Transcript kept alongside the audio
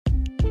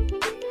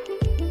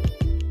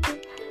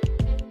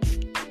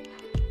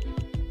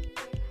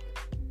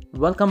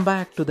welcome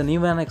back to the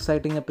new and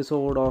exciting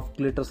episode of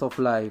Glitters of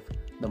Life,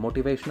 the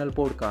motivational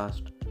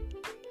podcast.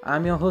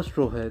 I'm your host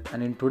Rohit,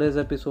 and in today's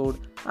episode,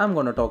 I'm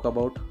gonna talk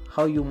about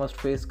how you must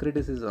face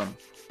criticism.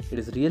 It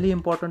is really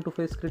important to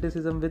face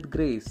criticism with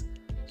grace.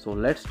 So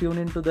let's tune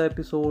into the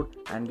episode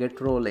and get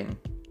rolling.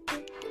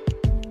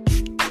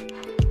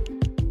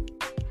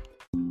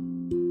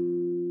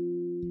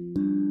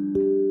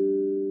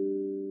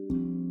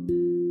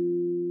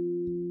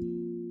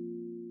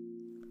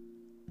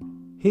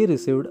 He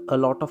received a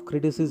lot of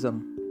criticism.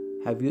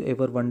 Have you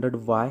ever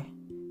wondered why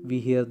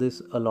we hear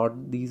this a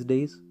lot these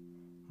days?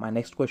 My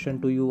next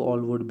question to you all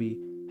would be,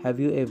 have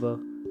you ever?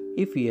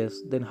 If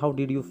yes, then how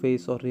did you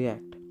face or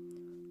react?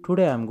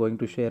 Today I am going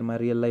to share my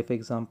real life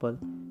example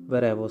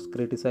where I was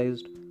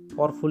criticized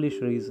for foolish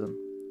reason.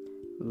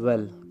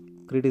 Well,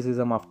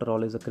 criticism after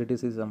all is a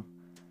criticism.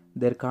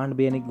 There can't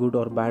be any good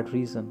or bad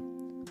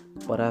reason.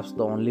 Perhaps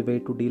the only way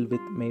to deal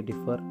with may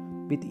differ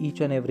with each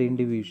and every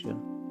individual.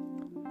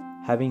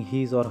 Having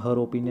his or her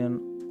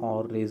opinion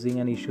or raising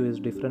an issue is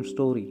different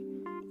story,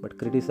 but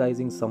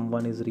criticizing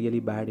someone is really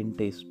bad in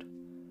taste.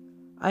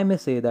 I may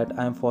say that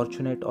I am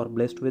fortunate or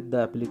blessed with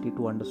the ability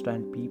to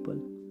understand people,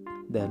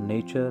 their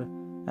nature,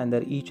 and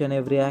their each and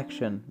every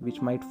action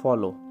which might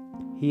follow.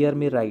 Hear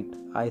me right,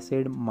 I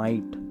said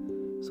might.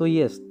 So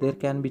yes, there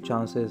can be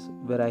chances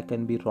where I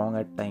can be wrong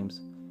at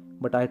times,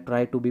 but I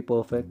try to be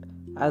perfect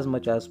as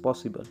much as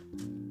possible.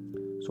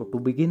 So to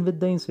begin with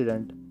the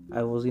incident,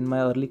 I was in my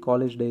early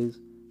college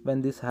days when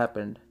this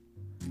happened.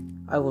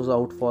 I was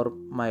out for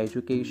my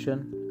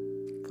education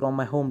from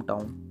my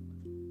hometown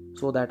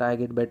so that I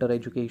get better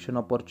education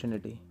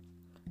opportunity.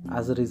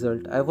 As a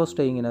result, I was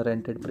staying in a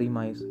rented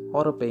premise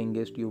or a paying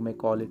guest you may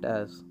call it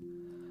as.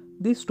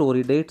 This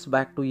story dates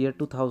back to year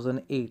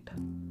 2008.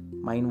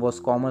 Mine was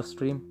commerce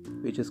stream,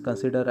 which is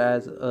considered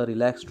as a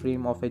relaxed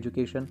stream of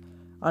education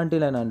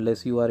until and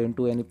unless you are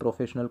into any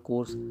professional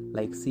course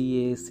like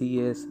CA,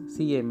 CS,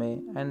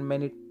 CMA and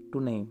many to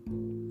name.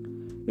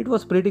 It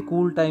was pretty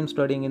cool time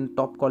studying in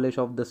top college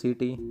of the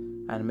city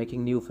and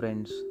making new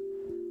friends.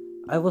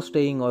 I was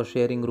staying or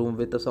sharing room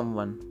with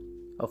someone,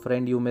 a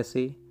friend you may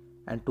say,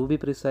 and to be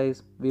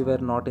precise, we were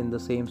not in the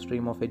same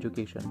stream of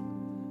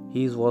education.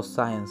 His was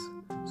science,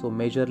 so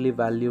majorly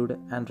valued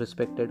and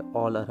respected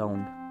all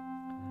around.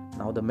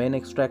 Now the main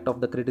extract of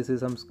the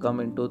criticisms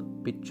come into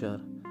picture.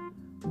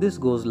 This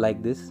goes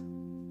like this.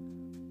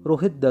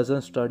 Rohit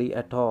doesn't study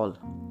at all.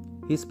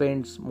 He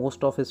spends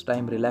most of his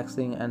time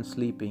relaxing and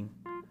sleeping.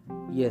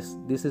 Yes,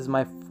 this is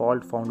my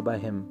fault found by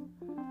him.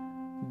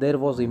 There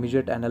was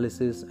immediate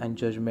analysis and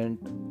judgment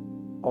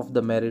of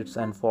the merits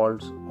and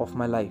faults of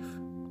my life.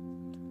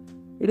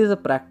 It is a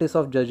practice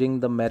of judging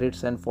the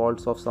merits and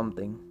faults of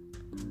something.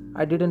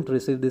 I didn't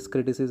receive this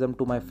criticism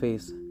to my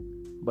face,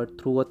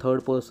 but through a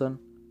third person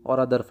or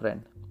other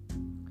friend.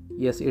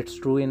 Yes, it's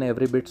true in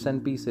every bits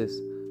and pieces,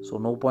 so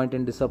no point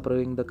in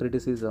disapproving the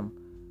criticism.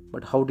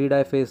 But how did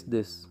I face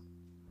this?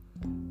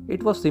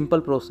 It was simple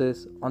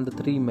process on the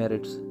three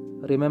merits.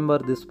 Remember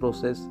this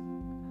process.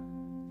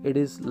 It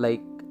is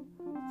like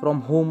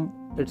from whom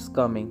it's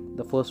coming.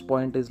 The first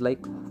point is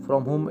like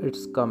from whom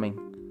it's coming.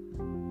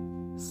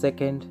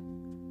 Second,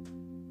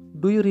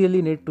 do you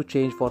really need to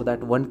change for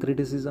that one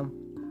criticism?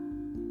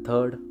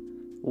 Third,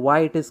 why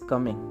it is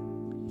coming.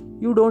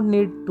 You don't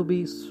need to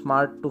be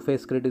smart to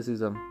face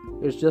criticism.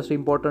 It's just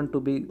important to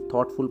be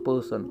thoughtful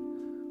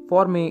person.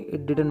 For me,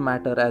 it didn't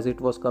matter as it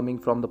was coming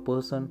from the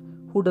person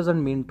who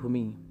doesn't mean to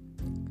me.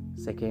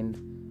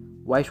 Second,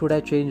 why should I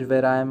change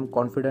where I am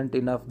confident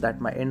enough that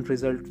my end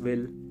result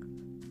will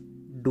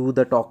do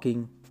the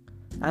talking?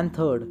 And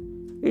third,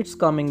 it's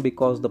coming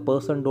because the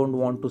person don't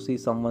want to see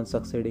someone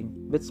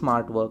succeeding with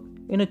smart work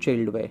in a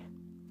chilled way.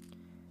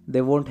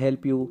 They won't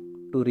help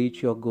you to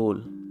reach your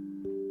goal.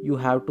 You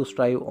have to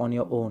strive on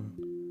your own.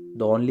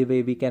 The only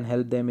way we can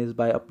help them is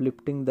by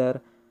uplifting their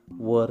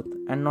worth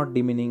and not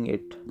demeaning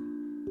it.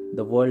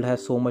 The world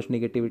has so much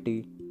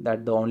negativity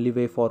that the only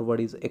way forward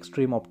is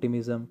extreme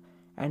optimism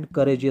and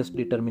courageous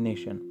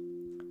determination.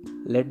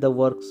 Let the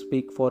work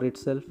speak for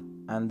itself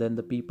and then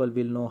the people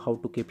will know how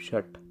to keep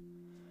shut.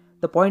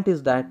 The point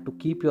is that to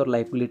keep your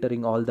life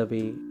glittering all the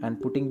way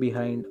and putting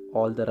behind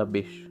all the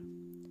rubbish.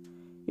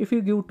 If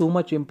you give too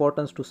much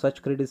importance to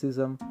such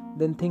criticism,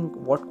 then think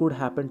what could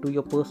happen to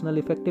your personal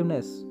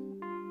effectiveness.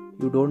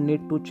 You don't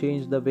need to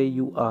change the way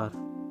you are.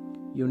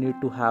 You need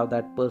to have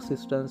that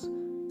persistence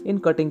in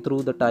cutting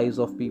through the ties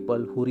of people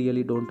who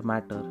really don't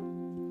matter.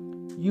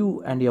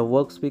 You and your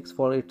work speaks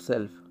for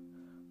itself.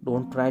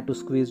 Don't try to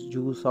squeeze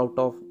juice out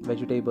of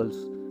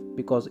vegetables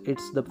because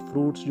it's the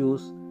fruit's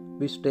juice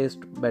which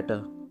tastes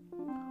better.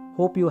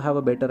 Hope you have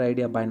a better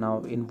idea by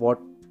now in what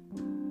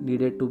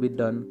needed to be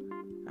done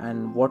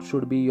and what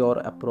should be your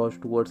approach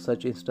towards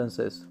such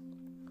instances.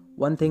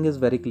 One thing is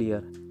very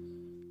clear.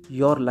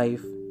 Your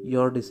life,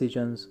 your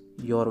decisions,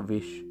 your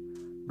wish.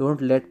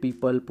 Don't let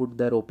people put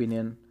their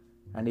opinion,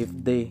 and if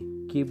they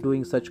keep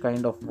doing such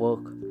kind of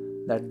work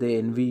that they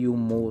envy you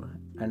more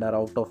and are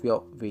out of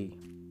your way.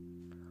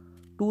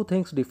 Two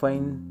things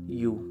define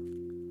you,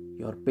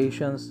 your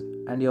patience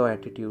and your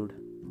attitude.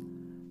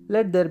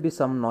 Let there be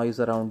some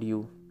noise around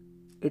you.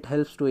 It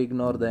helps to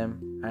ignore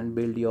them and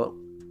build your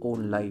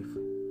own life.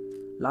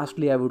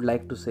 Lastly, I would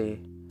like to say,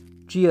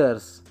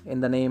 cheers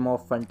in the name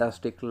of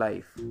fantastic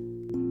life.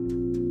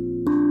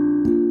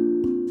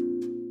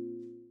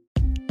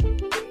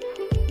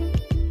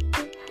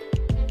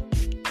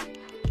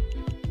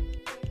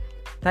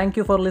 Thank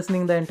you for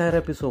listening the entire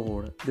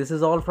episode. This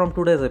is all from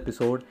today's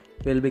episode.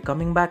 We'll be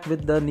coming back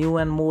with the new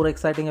and more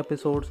exciting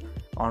episodes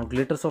on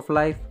Glitters of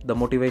Life, the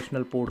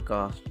motivational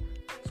podcast.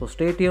 So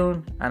stay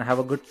tuned and have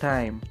a good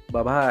time.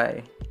 Bye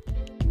bye.